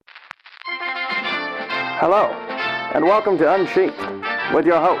Hello, and welcome to Unsheathed with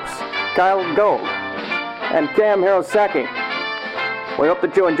your hosts, Kyle Gold and Cam Hirosaki. We hope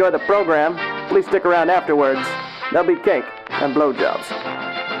that you enjoy the program. Please stick around afterwards. There'll be cake and blowjobs.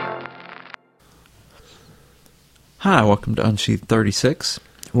 Hi, welcome to Unsheathed 36.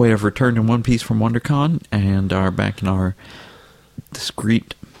 We have returned in one piece from WonderCon and are back in our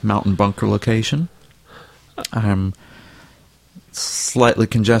discreet mountain bunker location. I'm slightly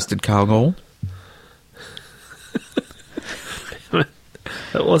congested Kyle Gold.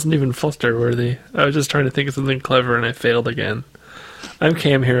 That wasn't even fluster-worthy. I was just trying to think of something clever and I failed again. I'm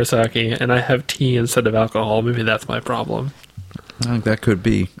Cam Hirosaki, and I have tea instead of alcohol. Maybe that's my problem. I think that could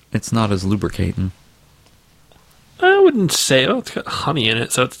be. It's not as lubricating. I wouldn't say... Oh, it's got honey in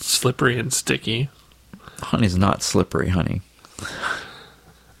it, so it's slippery and sticky. Honey's not slippery, honey.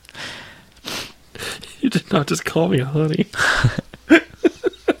 You did not just call me honey.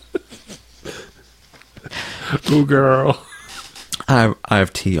 Ooh, girl. I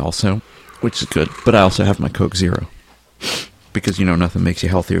have tea also, which is good, but I also have my Coke Zero. Because, you know, nothing makes you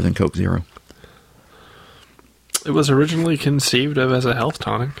healthier than Coke Zero. It was originally conceived of as a health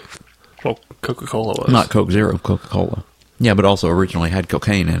tonic. Well, Coca-Cola was. Not Coke Zero, Coca-Cola. Yeah, but also originally had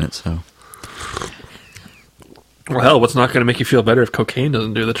cocaine in it, so... Well, hell, what's not going to make you feel better if cocaine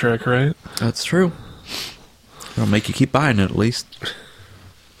doesn't do the trick, right? That's true. It'll make you keep buying it, at least.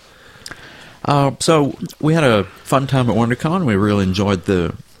 So, we had a fun time at WonderCon. We really enjoyed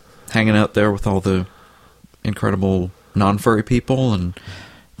the hanging out there with all the incredible non-furry people. And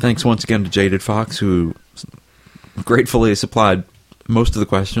thanks once again to Jaded Fox, who gratefully supplied most of the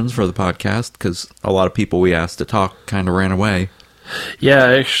questions for the podcast, because a lot of people we asked to talk kind of ran away. Yeah,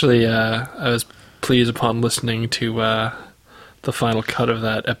 actually, I was pleased upon listening to the final cut of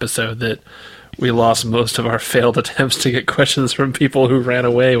that episode that we lost most of our failed attempts to get questions from people who ran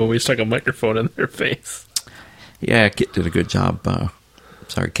away when we stuck a microphone in their face. Yeah, Kit did a good job.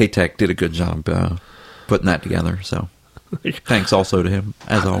 K-Tech did a good job putting that together, so thanks also to him,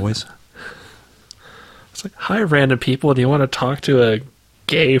 as always. It's like, hi, random people. Do you want to talk to a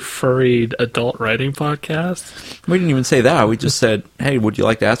gay, furry adult writing podcast? We didn't even say that. We just said, hey, would you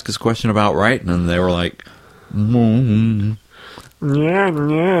like to ask us a question about writing? And they were like, yeah.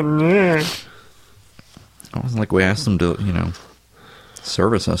 It wasn't like we asked them to,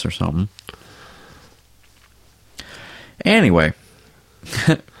 service us or something. Anyway,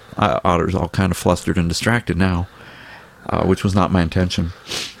 Otter's all kind of flustered and distracted now, which was not my intention.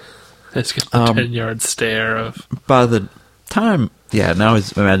 It's got the 10-yard stare of... By the time... Yeah, now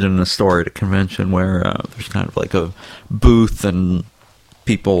he's imagining a story at a convention where there's kind of like a booth and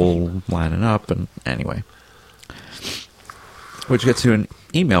people lining up, and anyway. Which gets to an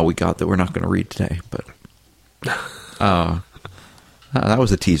email we got that we're not going to read today, but... that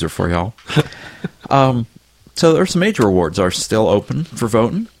was a teaser for y'all. So there's some major awards are still open for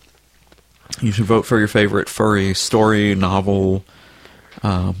voting. You should vote for your favorite furry story, novel,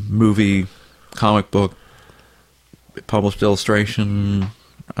 movie, comic book, published illustration,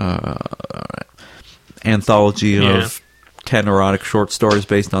 anthology of 10 erotic short stories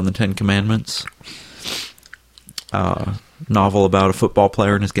based on the 10 Commandments, novel about a football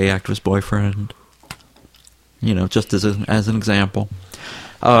player and his gay activist boyfriend. Just as an example.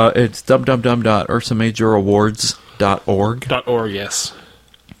 It's www.ursamajораwards.org. .org, yes.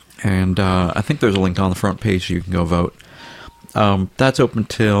 And I think there's a link on the front page so you can go vote. That's open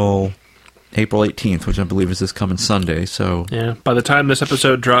till April 18th, which I believe is this coming Sunday. So yeah, by the time this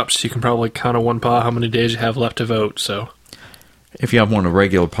episode drops, you can probably count on one paw how many days you have left to vote. So if you have one of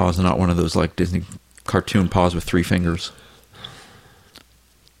regular paws and not one of those like Disney cartoon paws with 3 fingers.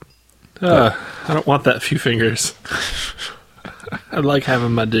 I don't want that few fingers. I like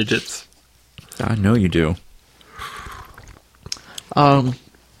having my digits. I know you do.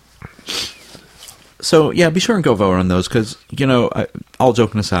 So, yeah, be sure and go vote on those, because, all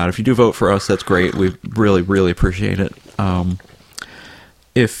joking aside, if you do vote for us, that's great. We really, really appreciate it. But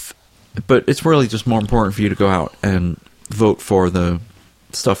it's really just more important for you to go out and vote for the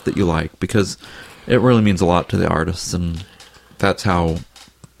stuff that you like, because it really means a lot to the artists, and that's how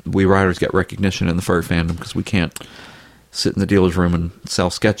we writers get recognition in the furry fandom, because we can't sit in the dealer's room and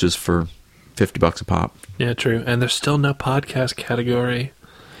sell sketches for $50 a pop. Yeah, true. And there's still no podcast category.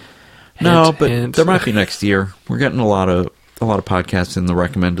 No, but there might be next year. We're getting a lot of podcasts in the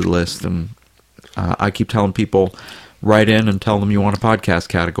recommended list, and I keep telling people, write in and tell them you want a podcast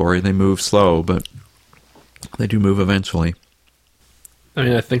category. They move slow, but they do move eventually. I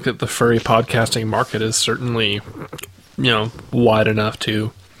mean, I think that the furry podcasting market is certainly, wide enough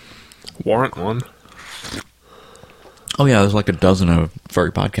to warrant one. Oh yeah, there's like a dozen of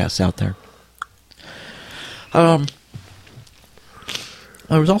furry podcasts out there. There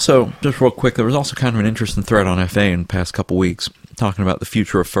was also, just real quick, there was also kind of an interesting thread on FA in the past couple weeks talking about the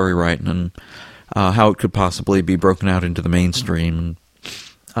future of furry writing and how it could possibly be broken out into the mainstream.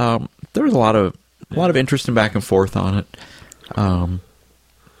 And, there was a lot of interest and back and forth on it.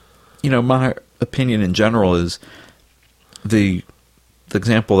 My opinion in general is the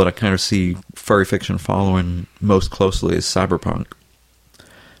example that I kind of see furry fiction following most closely is cyberpunk,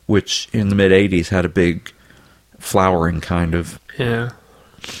 which in the mid-'80s had a big flowering kind of... Yeah.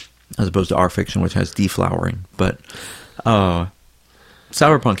 As opposed to our fiction, which has deflowering. But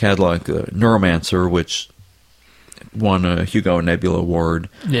cyberpunk had like Neuromancer, which won a Hugo and Nebula Award.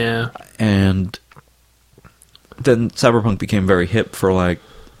 Yeah. And then cyberpunk became very hip for like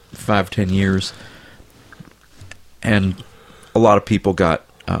 5-10 years. And a lot of people got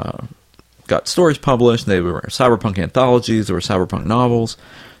stories published. They were cyberpunk anthologies. There were cyberpunk novels.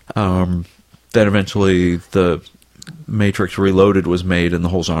 Then eventually the Matrix Reloaded was made and the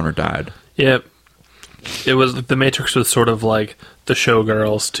whole genre died. Yep. It was, the Matrix was sort of like the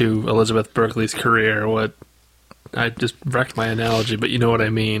Showgirls to Elizabeth Berkley's career. What, I just wrecked my analogy, but you know what I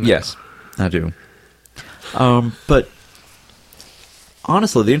mean. Yes, I do. But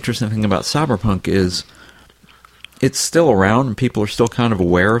honestly, the interesting thing about cyberpunk is it's still around and people are still kind of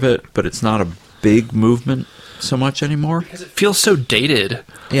aware of it, but it's not a big movement so much anymore. Because it feels so dated.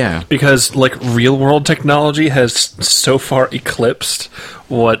 Yeah. Because, like, real-world technology has so far eclipsed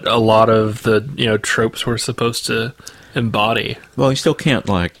what a lot of the, tropes were supposed to embody. Well, you still can't,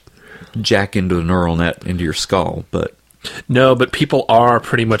 like, jack into the neural net into your skull, but... No, but people are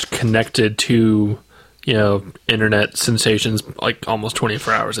pretty much connected to, internet sensations, like, almost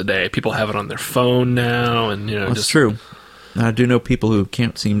 24 hours a day. People have it on their phone now, and, That's true. I do know people who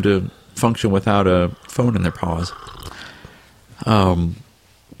can't seem to function without a phone in their paws.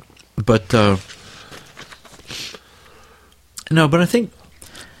 But I think...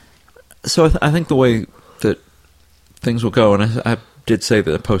 So I think the way that things will go, and I did say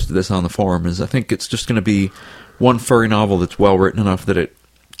that I posted this on the forum, is I think it's just going to be one furry novel that's well written enough that it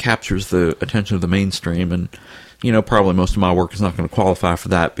captures the attention of the mainstream, and, probably most of my work is not going to qualify for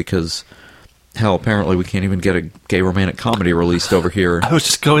that because... Hell, apparently we can't even get a gay romantic comedy released over here. I was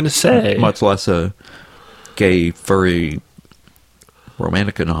just going to say. Much less a gay, furry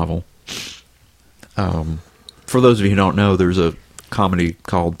romantica novel. For those of you who don't know, there's a comedy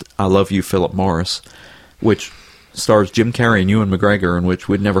called I Love You, Philip Morris, which stars Jim Carrey and Ewan McGregor, in which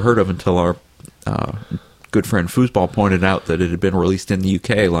we'd never heard of until our good friend Foosball pointed out that it had been released in the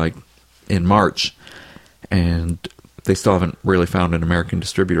UK, like, in March. And they still haven't really found an American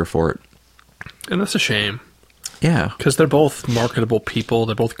distributor for it. And that's a shame. Yeah. Because they're both marketable people.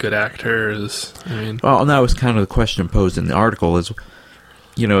 They're both good actors. I mean... Well, and that was kind of the question posed in the article is,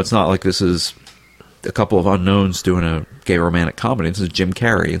 it's not like this is a couple of unknowns doing a gay romantic comedy. This is Jim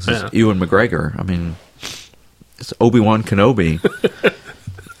Carrey. This is Ewan McGregor. I mean, it's Obi-Wan Kenobi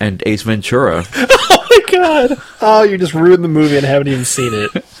and Ace Ventura. Oh, my God. Oh, you just ruined the movie and haven't even seen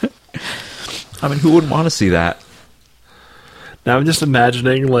it. I mean, who wouldn't want to see that? Now I'm just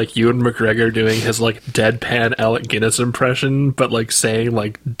imagining, like, Ewan McGregor doing his, like, deadpan Alec Guinness impression, but, like, saying,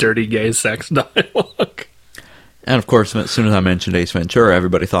 like, dirty gay sex dialogue. And, of course, as soon as I mentioned Ace Ventura,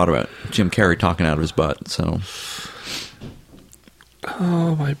 everybody thought about Jim Carrey talking out of his butt, so...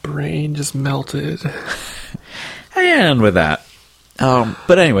 Oh, my brain just melted. And with that.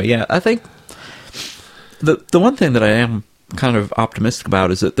 But anyway, yeah, I think the one thing that I am kind of optimistic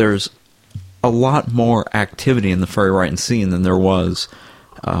about is that there's a lot more activity in the furry writing scene than there was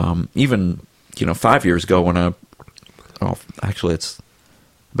even 5 years ago when actually it's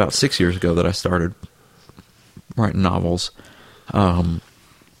about 6 years ago that I started writing novels. And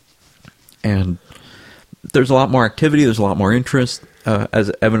there's a lot more activity, there's a lot more interest,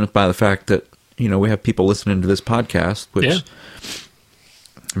 as evidenced by the fact that we have people listening to this podcast, which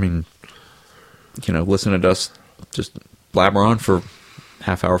I mean, listening to us just blabber on for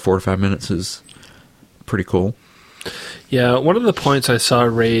half hour, 45 minutes is pretty cool. Yeah, one of the points I saw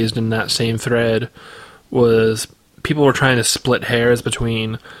raised in that same thread was people were trying to split hairs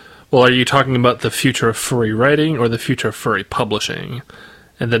between, well, are you talking about the future of furry writing or the future of furry publishing?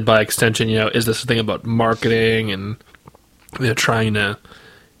 And then by extension, is this a thing about marketing and trying to,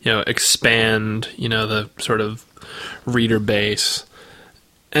 expand, the sort of reader base?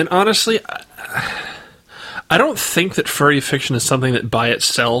 And honestly, I don't think that furry fiction is something that by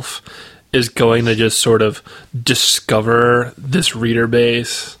itself is going to just sort of discover this reader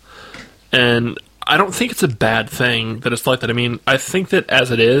base. And I don't think it's a bad thing that it's like that. I mean, I think that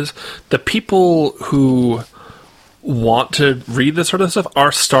as it is, the people who want to read this sort of stuff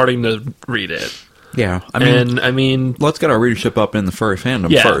are starting to read it. Yeah, I mean, And I mean, let's get our readership up in the furry fandom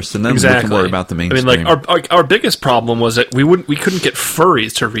yeah, first, and then exactly. we can worry about the mainstream. I mean, like our biggest problem was that we couldn't get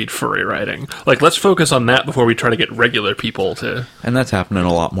furries to read furry writing. Like, let's focus on that before we try to get regular people to. And that's happening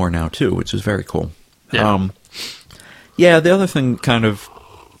a lot more now too, which is very cool. Yeah. Yeah, the other thing, kind of,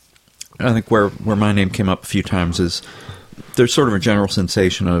 I think where my name came up a few times is there's sort of a general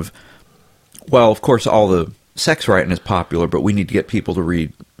sensation of, well, of course, all the sex writing is popular, but we need to get people to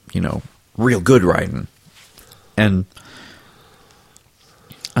read, real good writing. And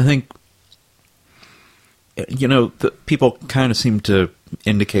I think, the people kind of seem to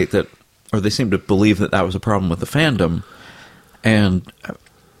indicate that, or they seem to believe that was a problem with the fandom. And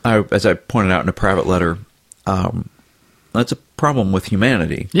as I pointed out in a private letter, that's a problem with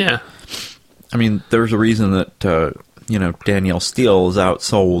humanity. Yeah. I mean, there's a reason that, Danielle Steele is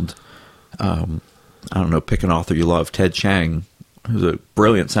outsold, I don't know, pick an author you love, Ted Chiang, who's a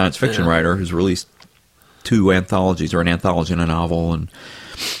brilliant science fiction writer who's released 2 anthologies, or an anthology and a novel. And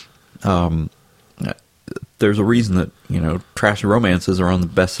there's a reason that, trashy romances are on the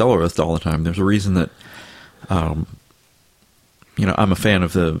bestseller list all the time. There's a reason that, I'm a fan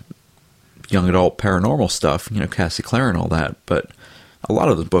of the young adult paranormal stuff, Cassie Clare and all that, but a lot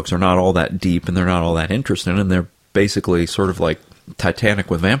of the books are not all that deep, and they're not all that interesting, and they're basically sort of like Titanic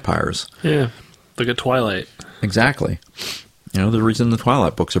with vampires. Yeah. Look at Twilight. Exactly. The reason the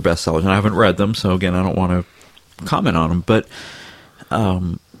Twilight books are bestsellers, and I haven't read them, so again, I don't want to comment on them, but,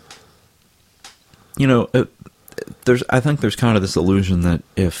 I think there's kind of this illusion that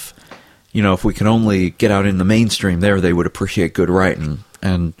if we can only get out in the mainstream there, they would appreciate good writing.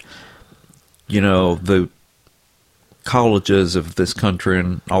 And, the colleges of this country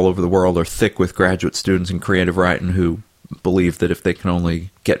and all over the world are thick with graduate students in creative writing who believe that if they can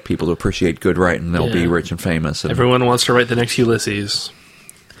only get people to appreciate good writing, they'll be rich and famous. And, everyone wants to write the next Ulysses.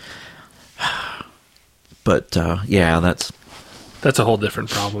 But, that's a whole different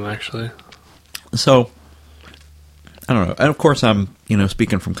problem, actually. So, I don't know. And of course, I'm,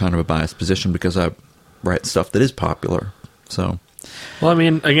 speaking from kind of a biased position because I write stuff that is popular. So, well, I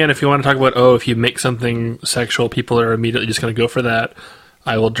mean, again, if you want to talk about, if you make something sexual, people are immediately just going to go for that.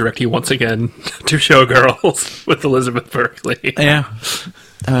 I will direct you once again to Showgirls with Elizabeth Berkley. Yeah.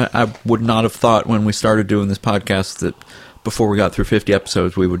 I would not have thought when we started doing this podcast that before we got through 50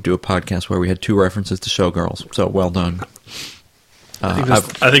 episodes, we would do a podcast where we had 2 references to Showgirls. So, well done. I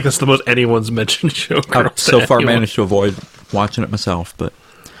think that's the most anyone's mentioned Showgirls. I've so far managed to avoid watching it myself, but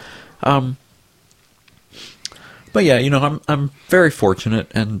yeah, I'm very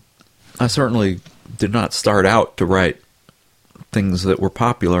fortunate, and I certainly did not start out to write things that were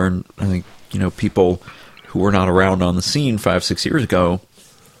popular, and I think, people who were not around on the scene 5-6 years ago,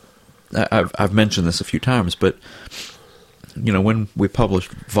 I've mentioned this a few times, but, when we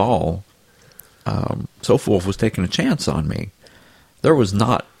published Vol, Soulful was taking a chance on me. There was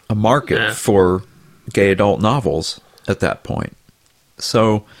not a market for gay adult novels at that point.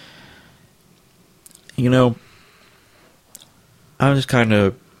 So, I just kind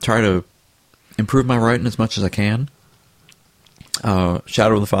of try to improve my writing as much as I can.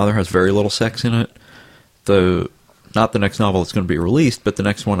 Shadow of the Father has very little sex in it. Not the next novel that's going to be released, but the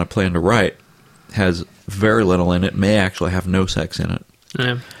next one I plan to write has very little in it, may actually have no sex in it.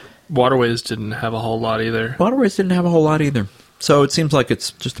 Yeah. Waterways didn't have a whole lot either. So it seems like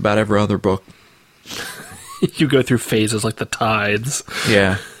it's just about every other book. You go through phases like the tides.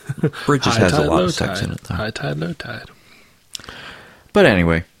 Yeah. Bridges has a lot of sex in it, though. High tide, low tide. But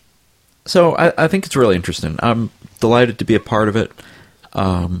anyway, so I think it's really interesting. I'm delighted to be a part of it.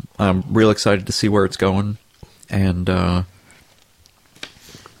 I'm real excited to see where it's going. And,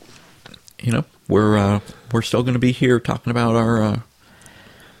 we're still going to be here talking about our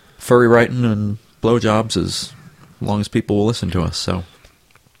furry writing and blowjobs as long as people will listen to us. So,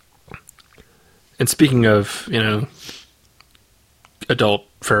 and speaking of adult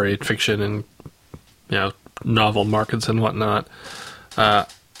furry fiction and novel markets and whatnot, I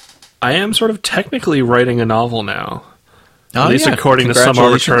am sort of technically writing a novel now. At least according to some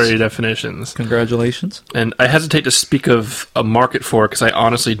arbitrary definitions. Congratulations. And I hesitate to speak of a market for it because I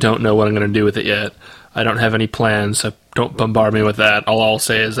honestly don't know what I'm going to do with it yet. I don't have any plans, so don't bombard me with that. All I'll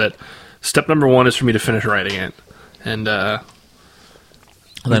say is that step number 1 is for me to finish writing it. And that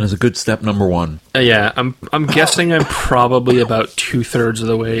is a good step number 1. Yeah, I'm guessing I'm probably about 2/3 of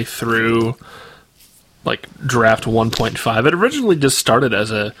the way through like draft 1.5. It originally just started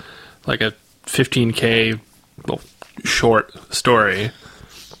as a 15K short story,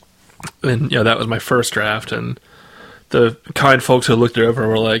 and that was my first draft. And the kind folks who looked it over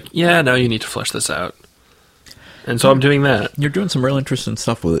were like, "Yeah, no, you need to flesh this out." And so I'm doing that. You're doing some real interesting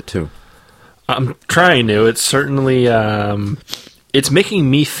stuff with it too. I'm trying to. It's certainly it's making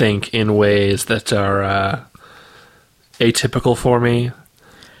me think in ways that are atypical for me,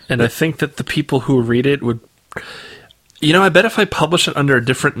 and I think that the people who read it would. I bet if I published it under a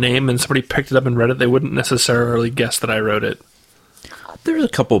different name and somebody picked it up and read it, they wouldn't necessarily guess that I wrote it. There's a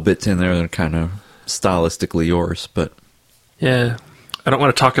couple bits in there that are kind of stylistically yours, but yeah, I don't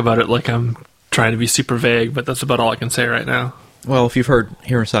want to talk about it like I'm trying to be super vague, but that's about all I can say right now. Well, if you've heard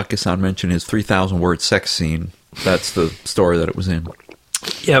Hirosaki-san mention his 3,000-word sex scene, that's the story that it was in.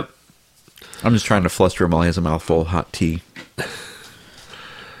 Yep. I'm just trying to fluster him while he has a mouthful of hot tea.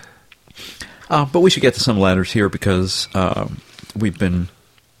 But we should get to some letters here because we've been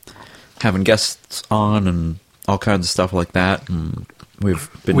having guests on and all kinds of stuff like that, and we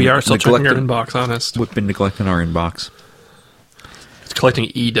are still checking our inbox, honest. We've been neglecting our inbox. It's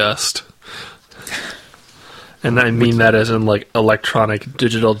collecting e-dust. And I mean that as in, like, electronic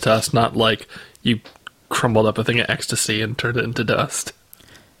digital dust, not like you crumbled up a thing of ecstasy and turned it into dust.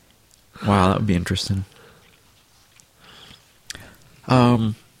 Wow, that would be interesting.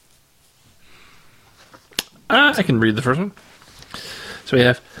 I can read the first one. So we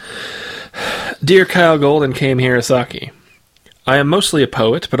have, Dear Kyle Gold and Kame Hirosaki, I am mostly a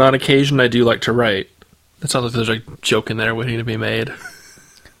poet, but on occasion I do like to write. It sounds like there's a joke in there waiting to be made.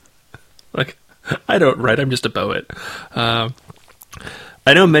 Like, I don't write, I'm just a poet. I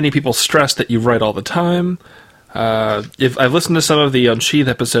know many people stress that you write all the time. If I've listened to some of the Unsheath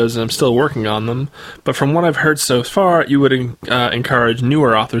episodes and I'm still working on them, but from what I've heard so far, you would encourage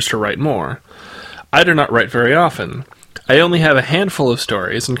newer authors to write more. I do not write very often. I only have a handful of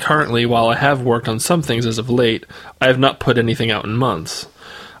stories, and currently, while I have worked on some things as of late, I have not put anything out in months.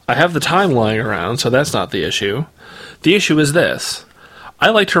 I have the time lying around, so that's not the issue. The issue is this. I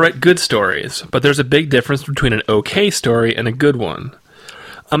like to write good stories, but there's a big difference between an okay story and a good one.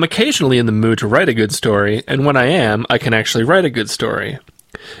 I'm occasionally in the mood to write a good story, and when I am, I can actually write a good story.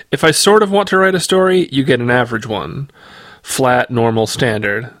 If I sort of want to write a story, you get an average one. Flat, normal,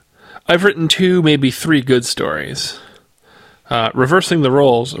 standard. I've written 2, maybe 3 good stories. Reversing the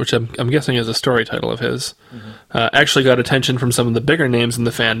Roles, which I'm guessing is a story title of his, actually got attention from some of the bigger names in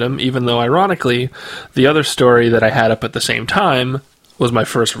the fandom, even though, ironically, the other story that I had up at the same time was my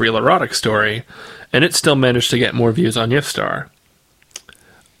first real erotic story, and it still managed to get more views on Yifstar.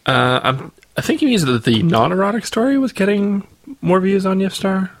 I think he means that the non-erotic story was getting more views on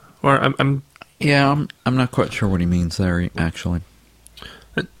Yifstar? Or I'm not quite sure what he means there, actually.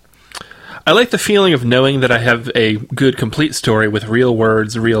 I like the feeling of knowing that I have a good, complete story with real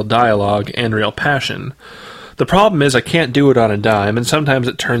words, real dialogue, and real passion. The problem is I can't do it on a dime, and sometimes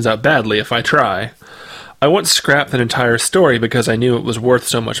it turns out badly if I try. I once scrapped an entire story because I knew it was worth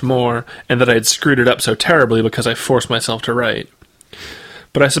so much more, and that I had screwed it up so terribly because I forced myself to write.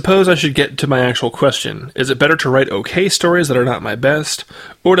 But I suppose I should get to my actual question. Is it better to write okay stories that are not my best,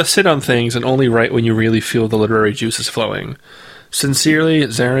 or to sit on things and only write when you really feel the literary juices flowing? Sincerely,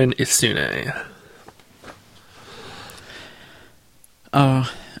 Zarin Isune.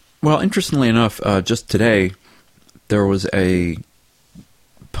 Well, interestingly enough, just today, there was a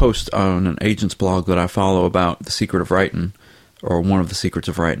post on an agent's blog that I follow about the secret of writing, or one of the secrets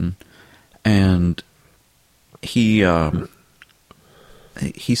of writing, and he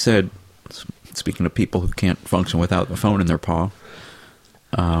said, speaking of people who can't function without the phone in their paw,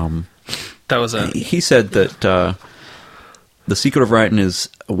 he said that the secret of writing is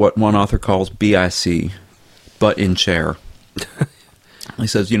what one author calls BIC, but in chair. He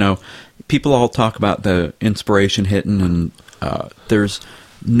says, people all talk about the inspiration hitting, and there's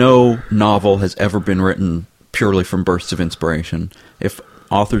no novel has ever been written purely from bursts of inspiration. If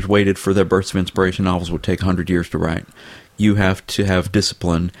authors waited for their bursts of inspiration, novels would take 100 years to write. You have to have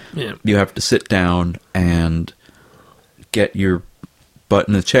discipline. Yeah. You have to sit down and get your butt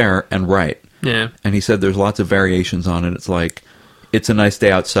in the chair and write. Yeah. And he said there's lots of variations on it. It's like, it's a nice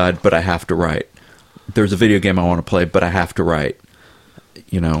day outside, but I have to write. There's a video game I want to play, but I have to write.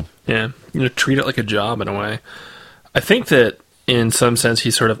 Yeah. Treat it like a job in a way. I think that in some sense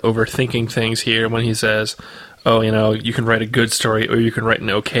he's sort of overthinking things here when he says, you can write a good story or you can write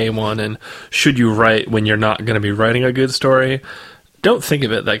an okay one, and should you write when you're not going to be writing a good story? Don't think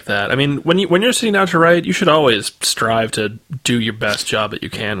of it like that. I mean, when you're sitting down to write, you should always strive to do your best job that you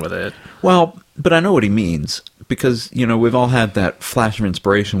can with it. Well, but I know what he means, because, we've all had that flash of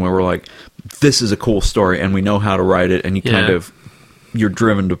inspiration where we're like, this is a cool story, and we know how to write it, and you're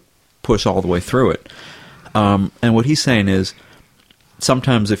driven to push all the way through it. And what he's saying is,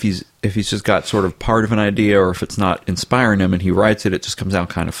 sometimes if he's just got sort of part of an idea, or if it's not inspiring him and he writes it, it just comes out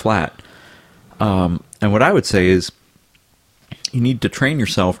kind of flat. And what I would say is, you need to train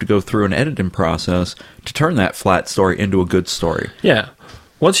yourself to go through an editing process to turn that flat story into a good story. Yeah.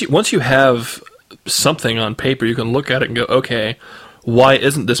 Once you have something on paper, you can look at it and go, okay, why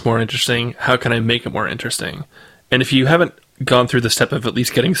isn't this more interesting? How can I make it more interesting? And if you haven't gone through the step of at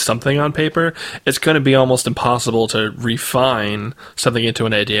least getting something on paper, it's going to be almost impossible to refine something into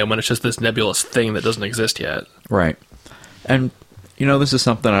an idea when it's just this nebulous thing that doesn't exist yet. Right. And, this is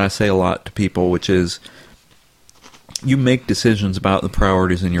something I say a lot to people, which is you make decisions about the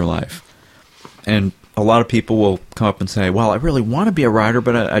priorities in your life. And a lot of people will come up and say, well, I really want to be a writer,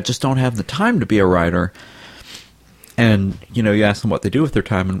 but I just don't have the time to be a writer. And, you ask them what they do with their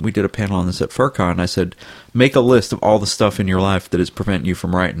time, and we did a panel on this at FurCon. I said, make a list of all the stuff in your life that is preventing you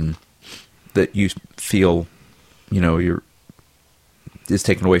from writing, that you feel, is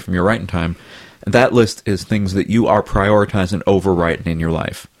taken away from your writing time. And that list is things that you are prioritizing over writing in your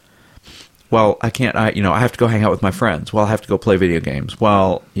life. Well, I can't, I have to go hang out with my friends. Well, I have to go play video games.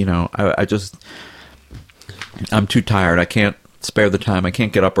 Well, I'm too tired. I can't spare the time. I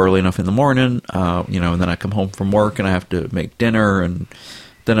can't get up early enough in the morning, and then I come home from work and I have to make dinner, and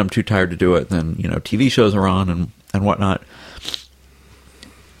then I'm too tired to do it. Then, TV shows are on and whatnot.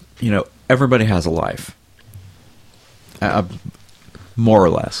 Everybody has a life. More or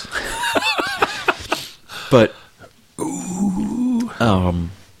less. But,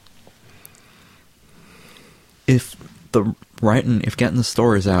 if getting the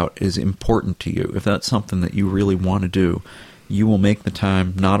stories out is important to you, if that's something that you really want to do, you will make the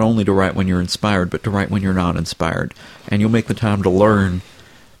time not only to write when you're inspired, but to write when you're not inspired. And you'll make the time to learn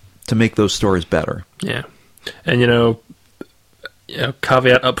to make those stories better. Yeah. And,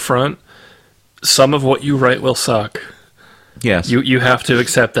 caveat up front, some of what you write will suck. Yes. You have to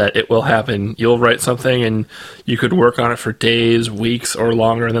accept that. It will happen. You'll write something and you could work on it for days, weeks, or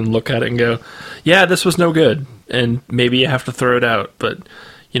longer, and then look at it and go, yeah, this was no good. And maybe you have to throw it out. But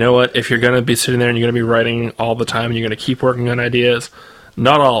you know what? If you're going to be sitting there and you're going to be writing all the time and you're going to keep working on ideas,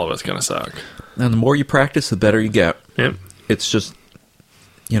 not all of it's going to suck. And the more you practice, the better you get. Yep. It's just,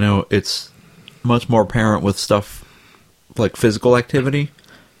 it's much more apparent with stuff like physical activity,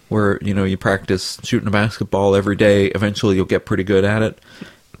 where, you practice shooting a basketball every day. Eventually you'll get pretty good at it.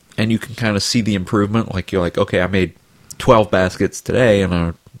 And you can kind of see the improvement. Like, you're like, okay, I made 12 baskets today and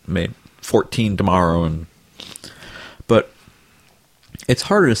I made 14 tomorrow. But it's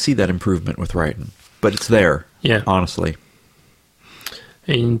harder to see that improvement with writing. But it's there, honestly.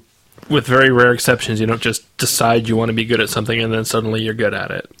 And with very rare exceptions, you don't just decide you want to be good at something and then suddenly you're good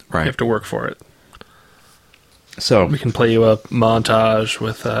at it. Right. You have to work for it. So we can play you a montage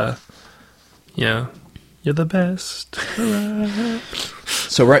with, you're the best.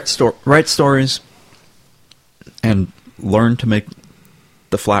 So write stories and learn to make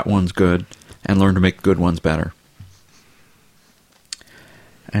the flat ones good and learn to make good ones better.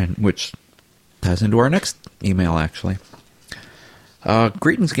 And which ties into our next email, actually.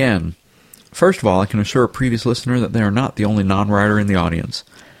 Greetings again. First of all, I can assure a previous listener that they are not the only non-writer in the audience.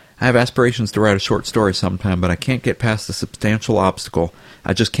 I have aspirations to write a short story sometime, but I can't get past the substantial obstacle.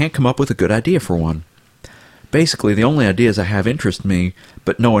 I just can't come up with a good idea for one. Basically, the only ideas I have interest me,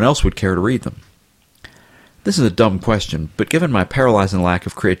 but no one else would care to read them. This is a dumb question, but given my paralyzing lack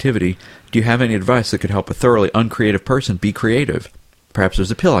of creativity, do you have any advice that could help a thoroughly uncreative person be creative? Perhaps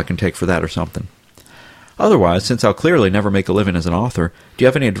there's a pill I can take for that or something. Otherwise, since I'll clearly never make a living as an author, do you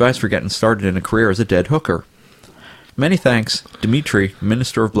have any advice for getting started in a career as a dead hooker? Many thanks, Dimitri,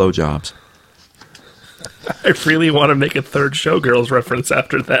 Minister of Blowjobs. I really want to make a third Showgirls reference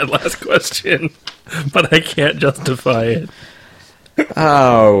after that last question, but I can't justify it.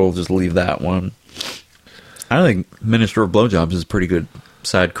 Oh, we'll just leave that one. I think Minister of Blowjobs is a pretty good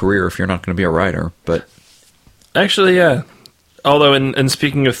side career if you're not going to be a writer, but... Actually, yeah. Although, in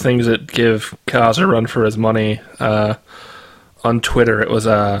speaking of things that give Kaz a run for his money, on Twitter, it was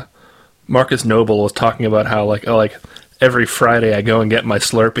Marcus Noble was talking about how, every Friday I go and get my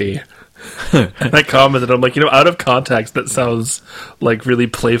Slurpee. And I commented, I'm like, out of context, that sounds, really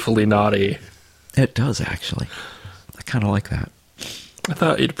playfully naughty. It does, actually. I kind of like that. I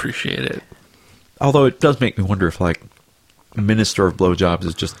thought you'd appreciate it. Although it does make me wonder if, Minister of Blowjobs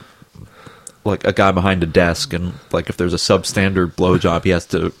is just... a guy behind a desk, and if there's a substandard blowjob, he has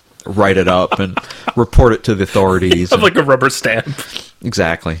to write it up and report it to the authorities. Have a rubber stamp.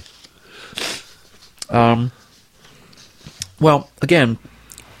 Exactly. Well, again,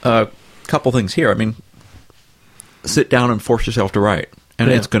 a couple things here. I mean, sit down and force yourself to write,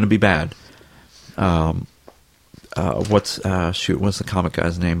 and it's going to be bad. What's the comic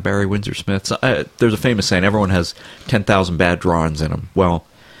guy's name? Barry Windsor Smith. There's a famous saying: everyone has 10,000 bad drawings in them. Well,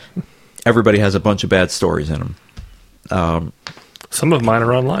 everybody has a bunch of bad stories in them. Some of mine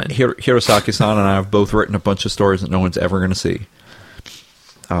are online. Hirosaki-san and I have both written a bunch of stories that no one's ever going to see.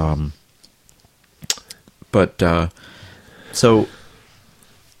 So,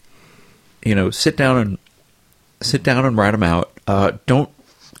 sit down and write them out. Don't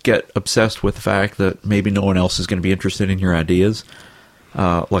get obsessed with the fact that maybe no one else is going to be interested in your ideas.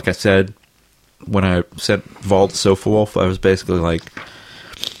 Like I said, when I said Vault Sofa Wolf, I was basically like,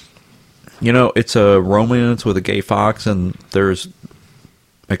 it's a romance with a gay fox, and there's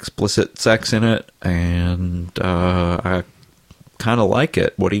explicit sex in it, and I kind of like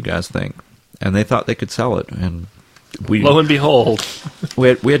it. What do you guys think? And they thought they could sell it, and lo and behold, we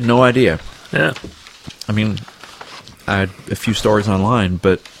had no idea. Yeah, I mean, I had a few stories online,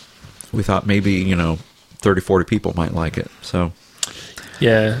 but we thought maybe 30, 40 people might like it. So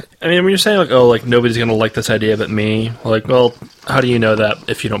yeah, I mean, when you're saying like nobody's gonna like this idea but me, like, well, how do you know that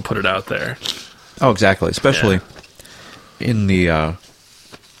if you don't put it out there? Oh, exactly. Especially in the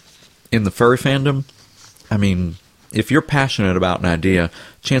furry fandom. I mean, if you're passionate about an idea,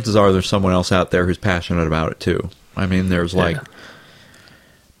 chances are there's someone else out there who's passionate about it too. I mean, there's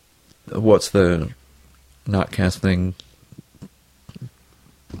what's the Notcast thing?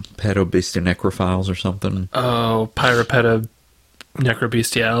 Pedobestia necrophiles or something? Oh, Pyropeta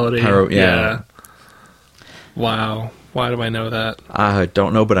necrobestiality. Yeah. Wow. Why do I know that? I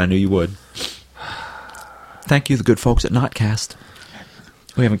don't know, but I knew you would. Thank you, the good folks at Notcast.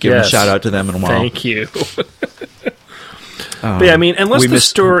 We haven't given a shout out to them in a while. Thank you. But yeah, I mean, unless the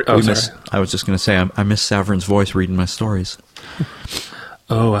story... Oh, sorry. I was just going to say, I miss Saverin's voice reading my stories.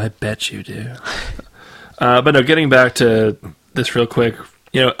 Oh, I bet you do. But no, getting back to this real quick,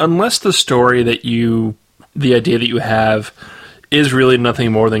 unless the story the idea that you have is really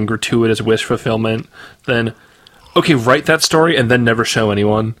nothing more than gratuitous wish fulfillment, then, okay, write that story and then never show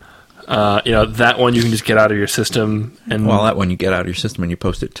anyone. That one you can just get out of your system. And well, that one you get out of your system and you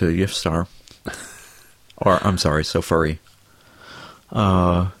post it to Yifstar. Or, I'm sorry, So Furry.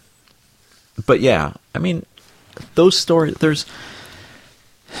 But yeah, I mean, those stories, there's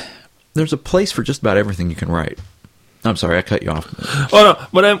a place for just about everything you can write. I'm sorry, I cut you off. Oh no,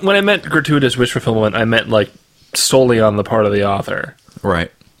 when I meant gratuitous wish fulfillment, I meant like solely on the part of the author. Right.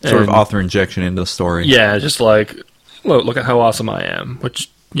 Sort of author injection into the story. Yeah, just like, look at how awesome I am,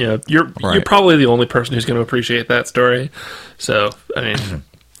 which, you're probably the only person who's going to appreciate that story. So, I mean...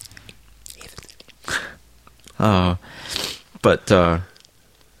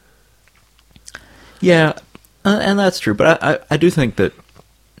 yeah, and that's true. But I do think that,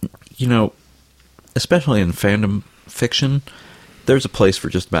 especially in fandom fiction, there's a place for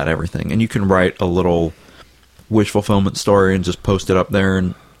just about everything. And you can write a little wish fulfillment story and just post it up there.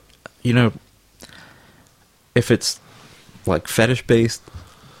 And, if it's like fetish based,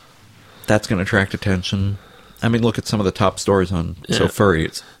 that's going to attract attention. I mean, look at some of the top stories on So Furry.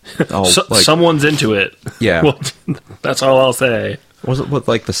 It's all someone's into it. Yeah. Well, that's all I'll say. Was it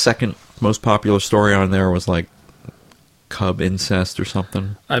the second most popular story on there was like cub incest or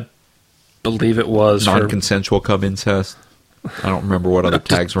something? I believe it was non-consensual cub incest. I don't remember what other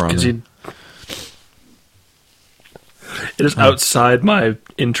tags were on there. It is outside my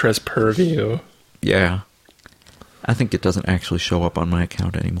interest purview. Yeah. I think it doesn't actually show up on my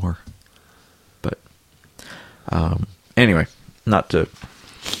account anymore. But anyway, not to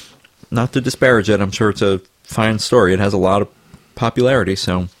disparage it. I'm sure it's a fine story. It has a lot of popularity,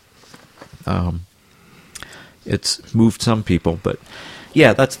 so it's moved some people. But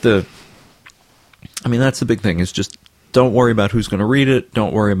yeah, that's the big thing, is just don't worry about who's going to read it.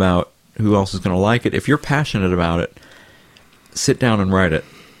 Don't worry about who else is going to like it. If you're passionate about it, sit down and write it.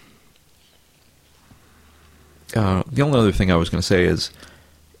 The only other thing I was going to say is,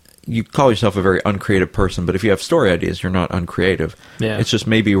 you call yourself a very uncreative person, but if you have story ideas, you're not uncreative. Yeah. It's just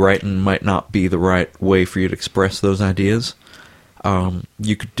maybe writing might not be the right way for you to express those ideas.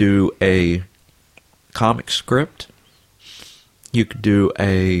 You could do a comic script. You could do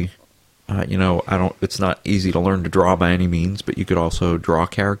it's not easy to learn to draw by any means, but you could also draw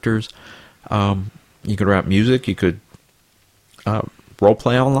characters. You could rap music. You could role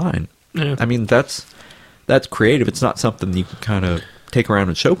play online. Yeah. I mean, that's creative. It's not something you can kind of take around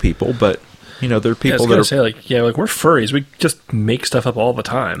and show people, but there are people that are say like we're furries. We just make stuff up all the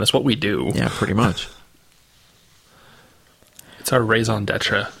time. That's what we do. Yeah, pretty much. It's our raison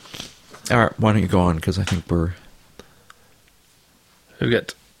d'etre. All right, why don't you go on? Because I think we're.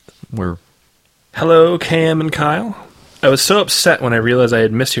 Hello, Cam and Kyle. I was so upset when I realized I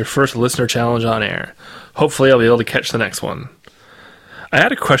had missed your first listener challenge on air. Hopefully, I'll be able to catch the next one. I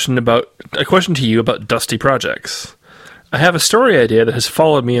had a question to you about Dusty Projects. I have a story idea that has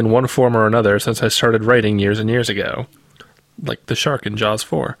followed me in one form or another since I started writing years and years ago. like the shark in Jaws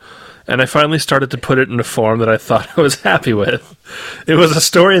 4. And I finally started to put it in a form that I thought I was happy with. It was a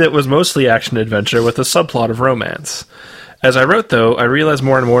story that was mostly action-adventure with a subplot of romance. As I wrote, though, I realized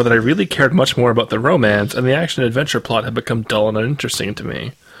more and more that I really cared much more about the romance, and the action-adventure plot had become dull and uninteresting to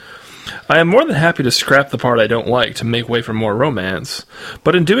me. I am more than happy to scrap the part I don't like to make way for more romance,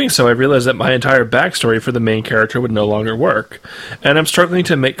 but in doing so I realized that my entire backstory for the main character would no longer work, and I'm struggling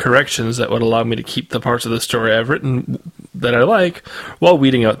to make corrections that would allow me to keep the parts of the story I've written that I like, while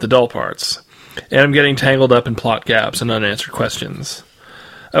weeding out the dull parts. And I'm getting tangled up in plot gaps and unanswered questions.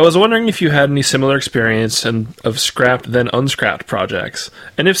 I was wondering if you had any similar experience of scrapped then unscrapped projects,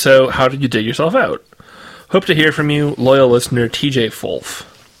 and if so, how did you dig yourself out? Hope to hear from you, loyal listener TJ Fulf.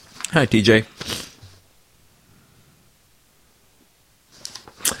 Hi, TJ.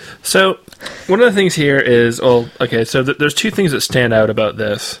 So, one of the things here is, there's two things that stand out about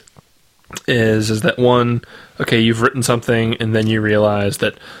this. Is that one, okay, you've written something, and then you realize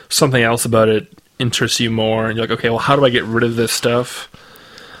that something else about it interests you more, and you're like, okay, well, how do I get rid of this stuff?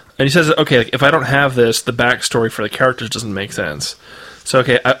 And he says, okay, like, if I don't have this, the backstory for the characters doesn't make sense. So,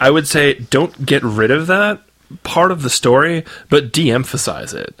 okay, I would say don't get rid of that part of the story, but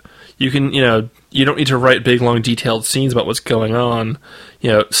de-emphasize it. You can, you don't need to write big, long, detailed scenes about what's going on.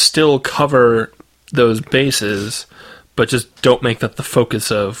 Still cover those bases, but just don't make that the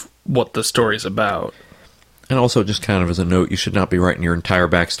focus of what the story's about. And also, just kind of as a note, you should not be writing your entire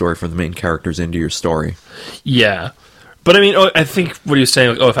backstory for the main characters into your story. Yeah. But I mean, I think what he was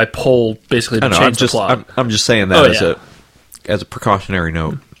saying, if I pull basically to change the plot. I'm just saying that as a precautionary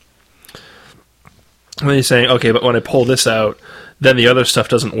note. When he's saying, okay, but when I pull this out, then the other stuff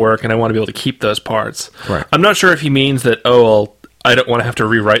doesn't work, and I want to be able to keep those parts. Right. I'm not sure if he means that, I don't want to have to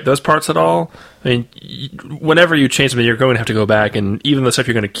rewrite those parts at all. I mean, whenever you change something, you're going to have to go back, and even the stuff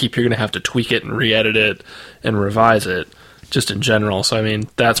you're going to keep, you're going to have to tweak it and re-edit it and revise it, just in general. So, I mean,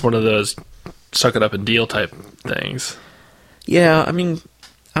 that's one of those suck it up and deal type things. Yeah, I mean,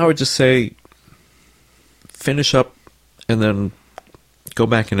 I would just say finish up and then go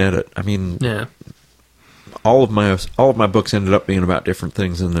back and edit. I mean, yeah. All of my books ended up being about different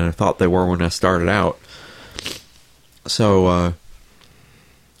things than I thought they were when I started out. So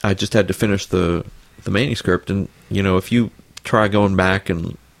I just had to finish the manuscript, and if you try going back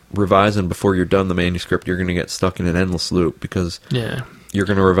and revising before you're done the manuscript, you're going to get stuck in an endless loop because you're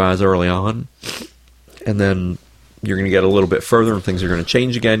going to revise early on, and then you're going to get a little bit further and things are going to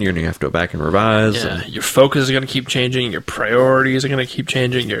change again. You're going to have to go back and revise. Yeah, your focus is going to keep changing. Your priorities are going to keep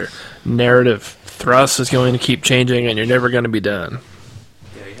changing. Your narrative thrust is going to keep changing, and you're never going to be done.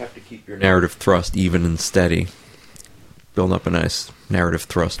 Yeah, you have to keep your narrative thrust even and steady. Build up a nice narrative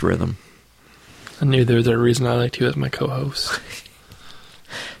thrust rhythm. I knew there was a reason I liked you as my co-host.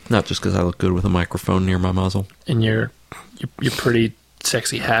 Not just because I look good with a microphone near my muzzle. And your pretty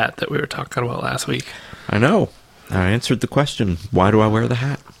sexy hat that we were talking about last week. I know. I answered the question, why do I wear the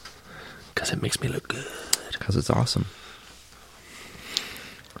hat? Because it makes me look good. Because it's awesome.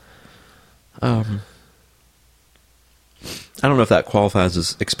 I don't know if that qualifies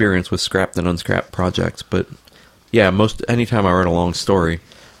as experience with scrapped and unscrapped projects, but yeah, anytime I write a long story,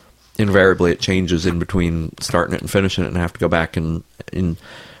 invariably it changes in between starting it and finishing it, and I have to go back and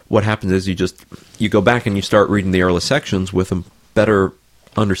what happens is you go back and you start reading the early sections with a better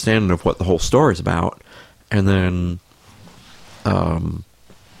understanding of what the whole story is about, and then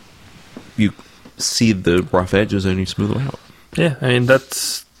you see the rough edges and you smooth them out. Yeah, I mean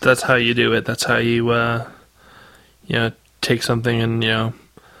that's how you do it. That's how you take something and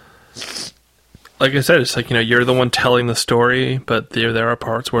like I said, it's like you're the one telling the story, but there are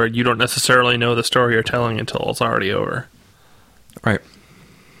parts where you don't necessarily know the story you're telling until it's already over. Right.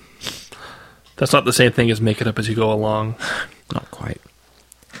 That's not the same thing as make it up as you go along. Not quite.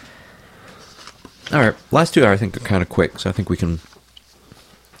 All right, last two I think are kind of quick, so I think we can,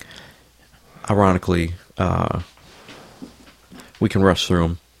 ironically, we can rush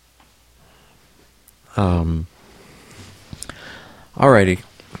through them. Alrighty.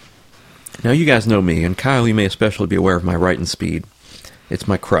 Now you guys know me, and Kyle, you may especially be aware of my writing speed. It's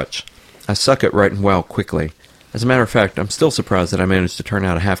my crutch. I suck at writing well quickly. As a matter of fact, I'm still surprised that I managed to turn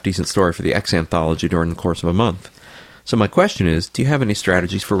out a half-decent story for the X Anthology during the course of a month. So my question is, do you have any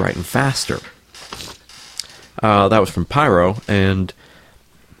strategies for writing faster? That was from Pyro, and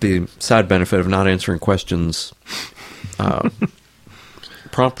the side benefit of not answering questions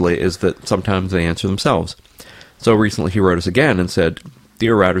promptly is that sometimes they answer themselves. So recently he wrote us again and said,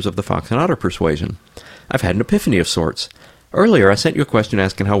 Dear writers of the Fox and Otter Persuasion, I've had an epiphany of sorts. Earlier I sent you a question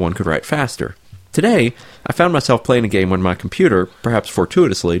asking how one could write faster. Today, I found myself playing a game when my computer, perhaps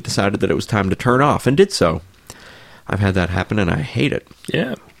fortuitously, decided that it was time to turn off, and did so. I've had that happen, and I hate it.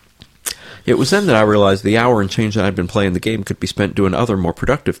 Yeah. It was then that I realized the hour and change that I'd been playing the game could be spent doing other more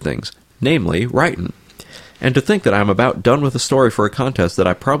productive things, namely writing. And to think that I'm about done with a story for a contest that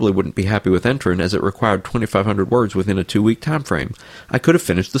I probably wouldn't be happy with entering as it required 2,500 words within a 2-week time frame. I could have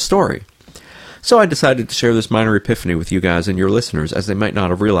finished the story. So I decided to share this minor epiphany with you guys and your listeners, as they might not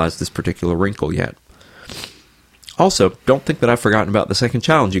have realized this particular wrinkle yet. Also, don't think that I've forgotten about the second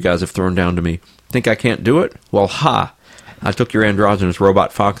challenge you guys have thrown down to me. Think I can't do it? Well, ha! I took your androgynous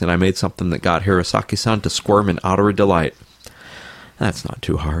robot fox and I made something that got Hirosaki-san to squirm in utter delight. That's not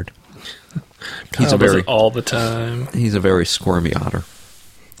too hard. Kyle does it all the time. He's a very squirmy otter.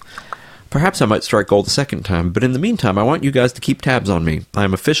 Perhaps I might strike gold a second time, but in the meantime, I want you guys to keep tabs on me. I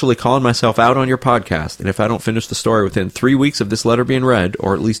am officially calling myself out on your podcast, and if I don't finish the story within 3 weeks of this letter being read,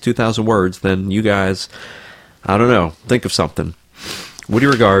 or at least 2,000 words, then you guys, I don't know, think of something. Witty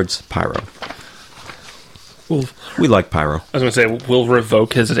regards, Pyro. We like Pyro. I was going to say, we'll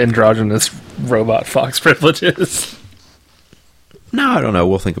revoke his androgynous robot fox privileges. No, I don't know.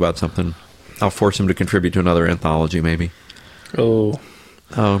 We'll think about something. I'll force him to contribute to another anthology, maybe. Oh.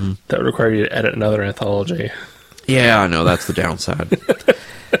 That would require you to edit another anthology. Yeah, I know. That's the downside.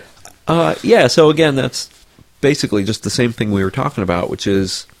 Yeah, so again, that's basically just the same thing we were talking about, which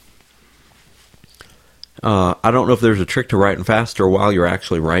is... I don't know if there's a trick to writing faster while you're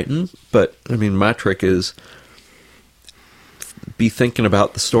actually writing, but, I mean, my trick is be thinking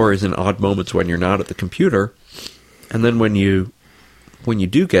about the stories in odd moments when you're not at the computer, and then when you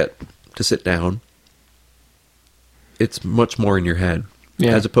do get to sit down, it's much more in your head,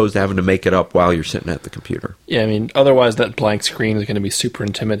 as opposed to having to make it up while you're sitting at the computer. Yeah, I mean, otherwise that blank screen is going to be super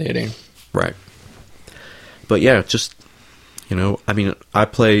intimidating. Right. But yeah, just, I mean, I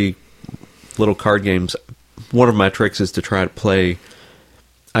play little card games. One of my tricks is to try to play...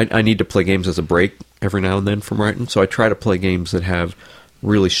 I need to play games as a break every now and then from writing, so I try to play games that have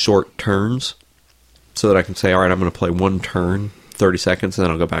really short turns so that I can say, all right, I'm going to play one turn, 30 seconds, and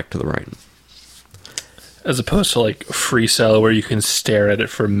then I'll go back to the writing. As opposed to, like, Free Cell, where you can stare at it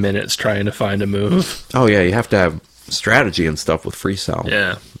for minutes trying to find a move. Oh, yeah, you have to have strategy and stuff with Free Cell.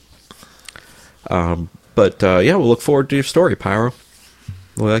 Yeah. But we'll look forward to your story, Pyro.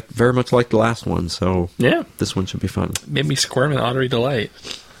 We very much like the last one, so yeah, this one should be fun. Made me squirm in uttery delight.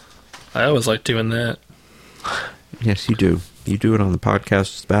 I always like doing that. Yes, you do. You do it on the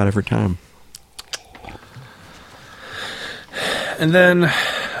podcast just about every time. And then,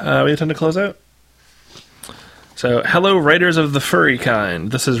 we intend to close out. So, hello, writers of the furry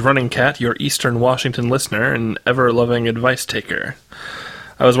kind. This is Running Cat, your Eastern Washington listener and ever-loving advice taker.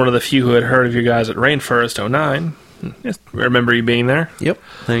 I was one of the few who had heard of you guys at Rainforest 09. Yes, remember you being there? Yep,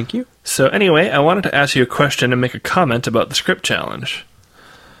 thank you. So anyway, I wanted to ask you a question and make a comment about the script challenge.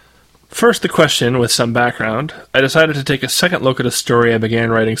 First, the question with some background. I decided to take a second look at a story I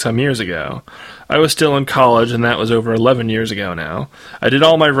began writing some years ago. I was still in college, and that was over 11 years ago now. I did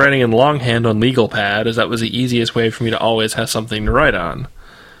all my writing in longhand on LegalPad, as that was the easiest way for me to always have something to write on.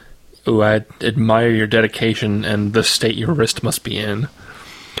 Ooh, I admire your dedication and the state your wrist must be in.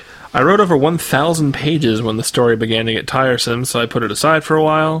 I wrote over 1,000 pages when the story began to get tiresome, so I put it aside for a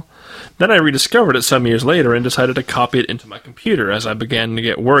while. Then I rediscovered it some years later and decided to copy it into my computer as I began to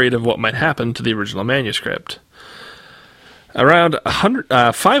get worried of what might happen to the original manuscript. Around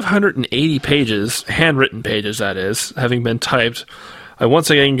 580 pages, handwritten pages that is, having been typed, I once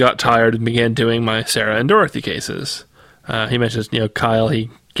again got tired and began doing my Sarah and Dorothy cases. He mentions, Kyle, he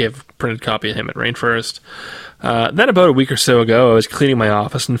gave a printed copy of him at Rainforest. Then about a week or so ago, I was cleaning my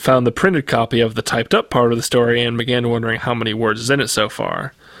office and found the printed copy of the typed-up part of the story and began wondering how many words is in it so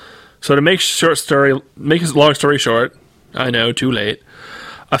far. So to make a long story short, I know, too late,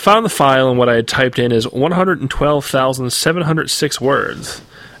 I found the file and what I had typed in is 112,706 words,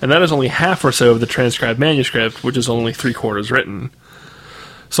 and that is only half or so of the transcribed manuscript, which is only 3/4 written.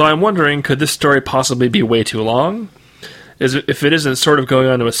 So I'm wondering, could this story possibly be way too long? If it isn't sort of going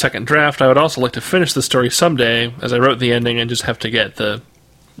on to a second draft, I would also like to finish the story someday, as I wrote the ending and just have to get the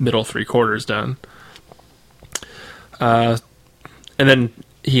middle 3/4 done. And then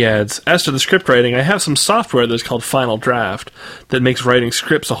he adds, as to the script writing, I have some software that's called Final Draft that makes writing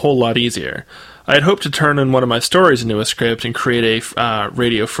scripts a whole lot easier. I had hoped to turn in one of my stories into a script and create a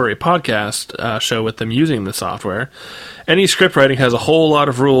Radio Furry podcast show with them using the software. Any script writing has a whole lot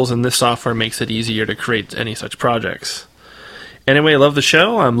of rules, and this software makes it easier to create any such projects. Anyway, I love the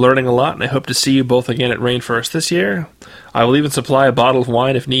show. I'm learning a lot, and I hope to see you both again at Rainforest this year. I will even supply a bottle of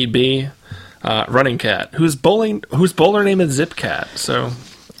wine if need be. Running Cat, whose bowler name is Zip Cat. So,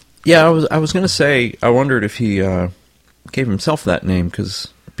 yeah, I was going to say, I wondered if he gave himself that name, because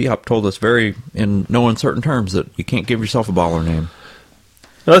Biop told us in no uncertain terms that you can't give yourself a baller name.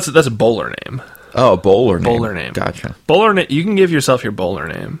 No, that's a bowler name. Oh, a bowler name. Bowler name. Gotcha. Bowler name. You can give yourself your bowler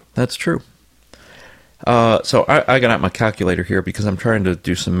name. That's true. So I got out my calculator here because I'm trying to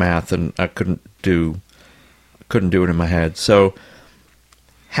do some math and I couldn't do it in my head. So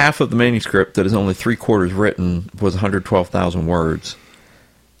half of the manuscript that is only 3/4 written was 112,000 words.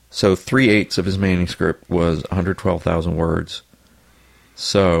 So 3/8 of his manuscript was 112,000 words.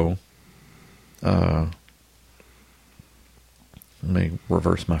 So, let me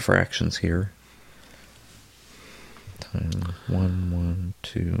reverse my fractions here. Times 1,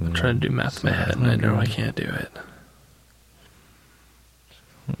 2. I'm trying to do math in my head, and I know I can't do it.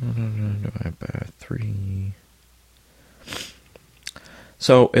 Divided by 3.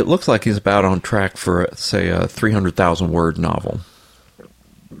 So it looks like he's about on track for, say, a 300,000 word novel.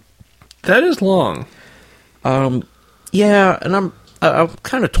 That is long. Yeah, and I'm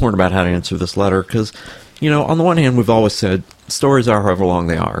kind of torn about how to answer this letter because, on the one hand, we've always said stories are however long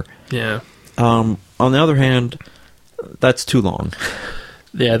they are. Yeah. On the other hand, that's too long.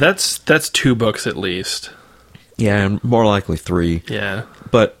 Yeah, that's 2 books at least. Yeah, and more likely 3. Yeah.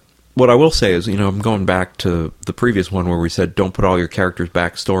 But what I will say is, I'm going back to the previous one where we said don't put all your characters'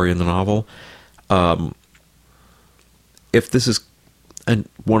 backstory in the novel. If this is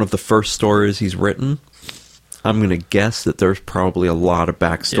one of the first stories he's written, I'm going to guess that there's probably a lot of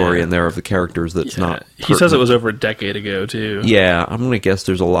backstory in there of the characters that's not pertinent. He says it was over a decade ago, too. Yeah, I'm going to guess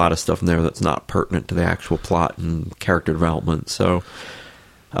there's a lot of stuff in there that's not pertinent to the actual plot and character development, so...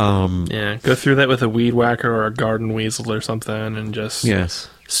 yeah, go through that with a weed whacker or a garden weasel or something and just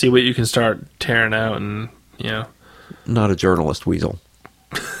see what you can start tearing out and, Not a journalist weasel.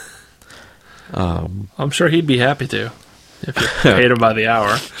 I'm sure he'd be happy to, if you paid him by the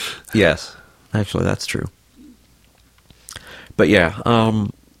hour. Yes, actually that's true. But yeah,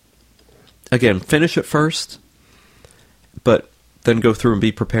 again, finish it first, but then go through and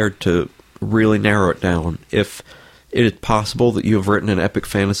be prepared to really narrow it down. If it is possible that you have written an epic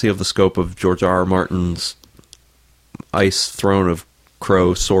fantasy of the scope of George R. R. Martin's Ice Throne of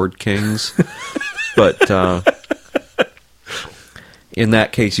Crow Sword Kings, but in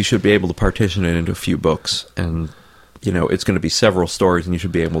that case, you should be able to partition it into a few books, and it's going to be several stories, and you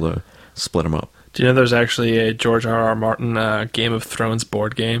should be able to split them up. Do you know there's actually a George R. R. Martin Game of Thrones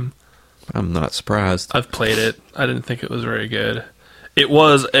board game? I'm not surprised. I've played it. I didn't think it was very good. It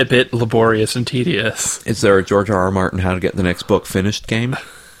was a bit laborious and tedious. Is there a George R. R. Martin How to Get the Next Book Finished game?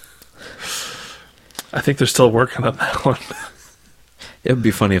 I think they're still working on that one. It would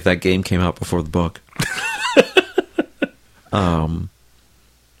be funny if that game came out before the book. I'll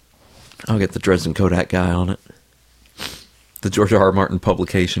get the Dresden Kodak guy on it. The George R. R. Martin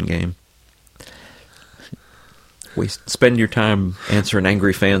publication game. We spend your time answering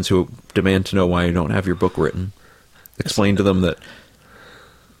angry fans who demand to know why you don't have your book written. Explain to them that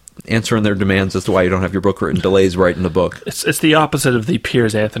answering their demands as to why you don't have your book written delays writing the book. It's the opposite of the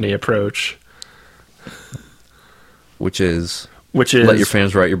Piers Anthony approach. Which is let your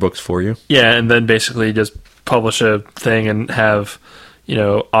fans write your books for you. Yeah, and then basically just publish a thing and have,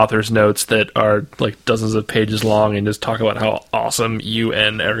 author's notes that are like dozens of pages long and just talk about how awesome you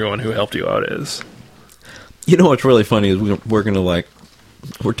and everyone who helped you out is. What's really funny is we're going to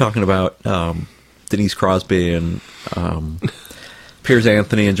we're talking about Denise Crosby and Piers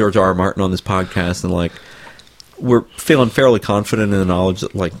Anthony and George R. R. Martin on this podcast, and we're feeling fairly confident in the knowledge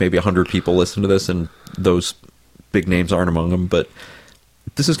that maybe 100 people listen to this, and those big names aren't among them. But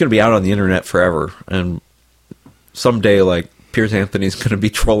this is going to be out on the internet forever, and someday Piers Anthony's going to be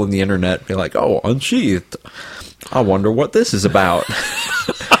trolling the internet, and be like, "Oh, Unsheathed. I wonder what this is about."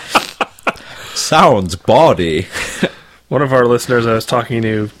 Sounds bawdy. One of our listeners I was talking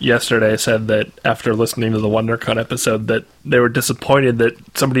to yesterday said that after listening to the WonderCon episode that they were disappointed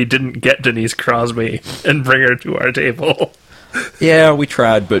that somebody didn't get Denise Crosby and bring her to our table. Yeah, we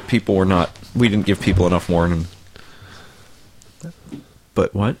tried, but we didn't give people enough warning.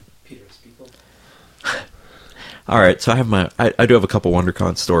 But what? Alright, so I do have a couple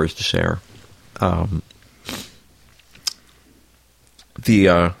WonderCon stories to share.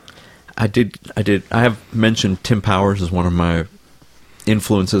 I have mentioned Tim Powers as one of my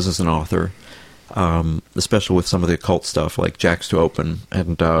influences as an author, especially with some of the occult stuff like Jacks to Open,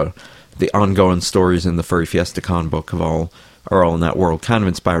 and the ongoing stories in the Furry Fiesta Con book are all in that world, kind of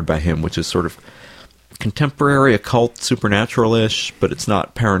inspired by him, which is sort of contemporary occult, supernatural-ish, but it's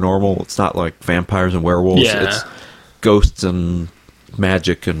not paranormal. It's not like vampires and werewolves. Yeah. It's ghosts and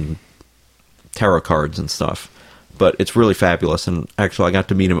magic and tarot cards and stuff. But it's really fabulous, and actually I got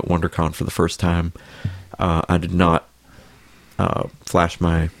to meet him at WonderCon for the first time. I flash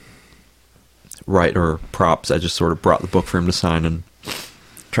my writer props. I just sort of brought the book for him to sign and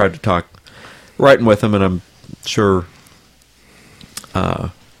tried to talk writing with him, and I'm sure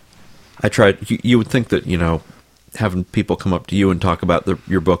I tried. You would think that, having people come up to you and talk about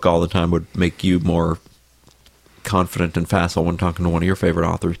your book all the time would make you more confident and facile when talking to one of your favorite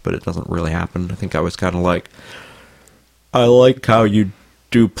authors, but it doesn't really happen. I think I was kind of like, I like how you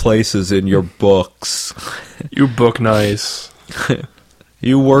do places in your books. You book nice.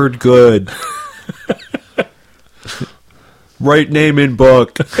 You word good. Right name in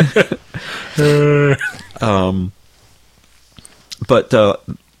book. But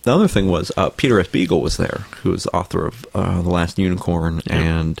the other thing was Peter S. Beagle was there, who is the author of The Last Unicorn,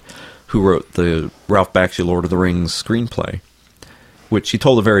 and who wrote the Ralph Bakshi Lord of the Rings screenplay, which he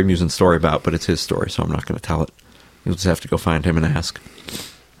told a very amusing story about, but it's his story, so I'm not going to tell it. You'll just have to go find him and ask.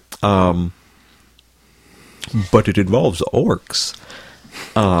 But it involves orcs.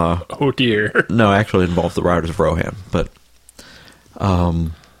 Oh dear. No, actually it involves the Riders of Rohan, but...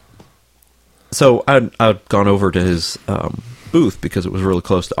 So I'd gone over to his booth because it was really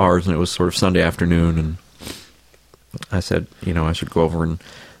close to ours, and it was sort of Sunday afternoon, and I said, I should go over and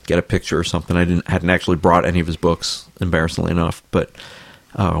get a picture or something. I hadn't actually brought any of his books, embarrassingly enough, but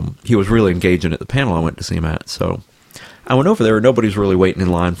he was really engaging at the panel I went to see him at, so I went over there, and nobody was really waiting in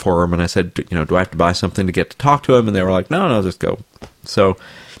line for him, and I said, do I have to buy something to get to talk to him? And they were like, no, just go. So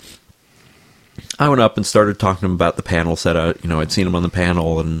I went up and started talking to him about the panel, said, I'd seen him on the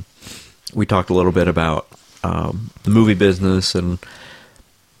panel, and we talked a little bit about the movie business, and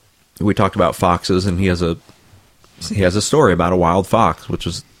we talked about foxes, and he has a story about a wild fox, which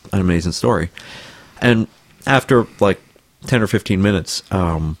was an amazing story. And after like 10 or 15 minutes,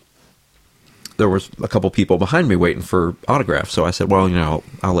 there was a couple people behind me waiting for autographs. So I said, well,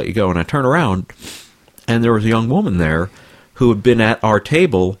 I'll let you go. And I turned around, and there was a young woman there who had been at our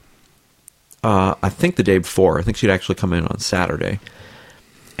table, I think the day before. I think she'd actually come in on Saturday.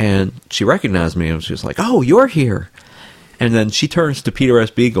 And she recognized me, and she was like, oh, you're here. And then she turns to Peter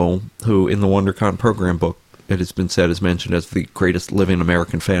S. Beagle, who in the WonderCon program book, it has been said, is mentioned as the greatest living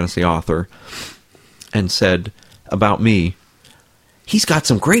American fantasy author, and said about me, he's got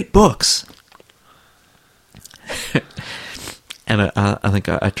some great books. And I think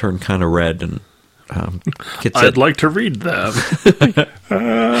I turned kind of red, and Kit said, I'd like to read them.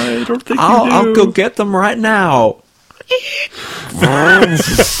 I don't think I'll go get them right now.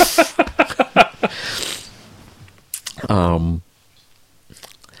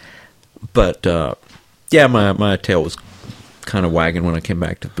 But yeah, my tail was kind of wagging when I came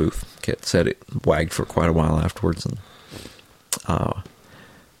back to the booth. Kit said it wagged for quite a while afterwards, and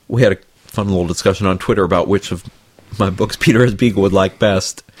we had a fun little discussion on Twitter about which of my books Peter S. Beagle would like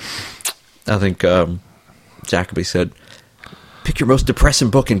best. I think Jacoby said, pick your most depressing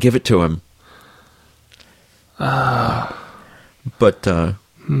book and give it to him. But I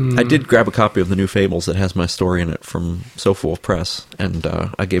did grab a copy of the New Fables that has my story in it from So Full Press, and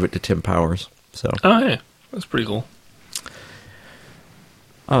I gave it to Tim Powers. So, oh, yeah. That's pretty cool.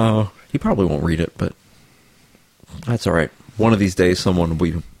 He probably won't read it, but that's all right. One of these days, someone will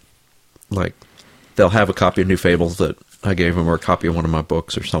be like, they'll have a copy of New Fables that I gave them, or a copy of one of my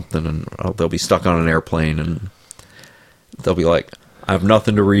books or something, and they'll be stuck on an airplane, and they'll be like, I have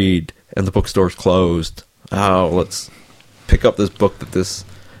nothing to read, and the bookstore's closed. Oh, let's pick up this book that this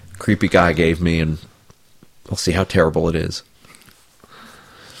creepy guy gave me, and we'll see how terrible it is.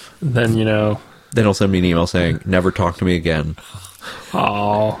 Then, Then he'll send me an email saying, never talk to me again.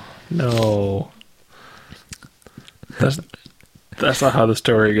 Oh, no. That's not how the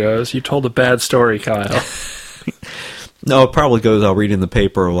story goes. You told a bad story, Kyle. No, it probably goes, I'll read in the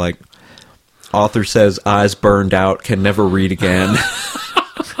paper, like, author says eyes burned out, can never read again.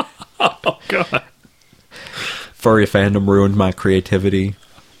 Oh, God. Furry fandom ruined my creativity.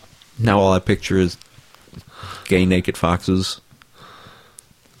 Now all I picture is gay naked foxes.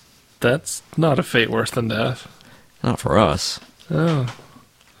 That's not a fate worse than death. Not for us. Oh.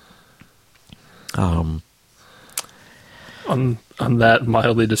 On that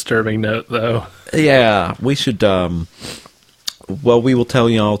mildly disturbing note, though. Yeah, we should, well, we will tell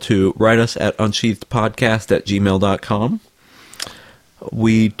y'all to write us at unsheathedpodcast@gmail.com.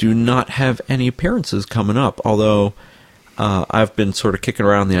 We do not have any appearances coming up, although I've been sort of kicking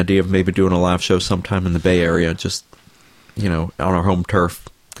around the idea of maybe doing a live show sometime in the Bay Area, just, on our home turf,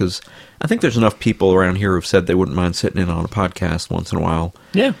 because I think there's enough people around here who've said they wouldn't mind sitting in on a podcast once in a while.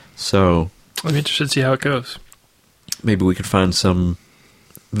 Yeah. So I'm interested to see how it goes. Maybe we could find some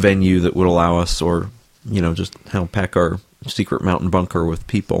venue that would allow us, or, just pack our secret mountain bunker with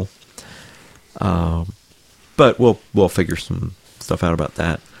people. But But we'll figure some stuff out about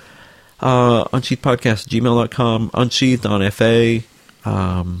that. Unsheathedpodcast@gmail.com. Unsheathed on FA.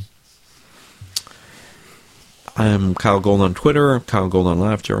 I'm Kyle Gold on Twitter. Kyle Gold on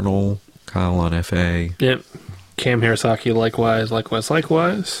LiveJournal. Kyle on FA. Yep. Cam Hirosaki, likewise.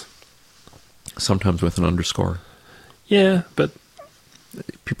 Sometimes with an underscore. Yeah, but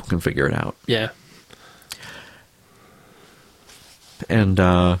people can figure it out. Yeah. And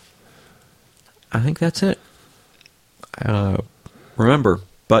I think that's it. Remember,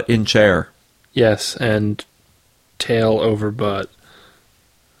 butt in chair. Yes, and tail over butt.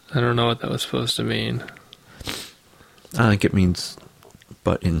 I don't know what that was supposed to mean. I think it means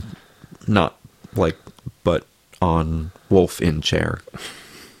butt in, not like butt on wolf in chair.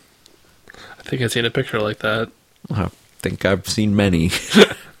 I think I've seen a picture like that. I think I've seen many.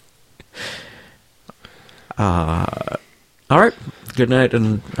 All right. Good night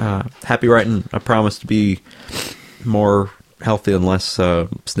and happy writing. I promise to be more healthy and less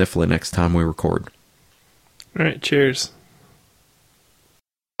sniffly next time we record. All right. Cheers.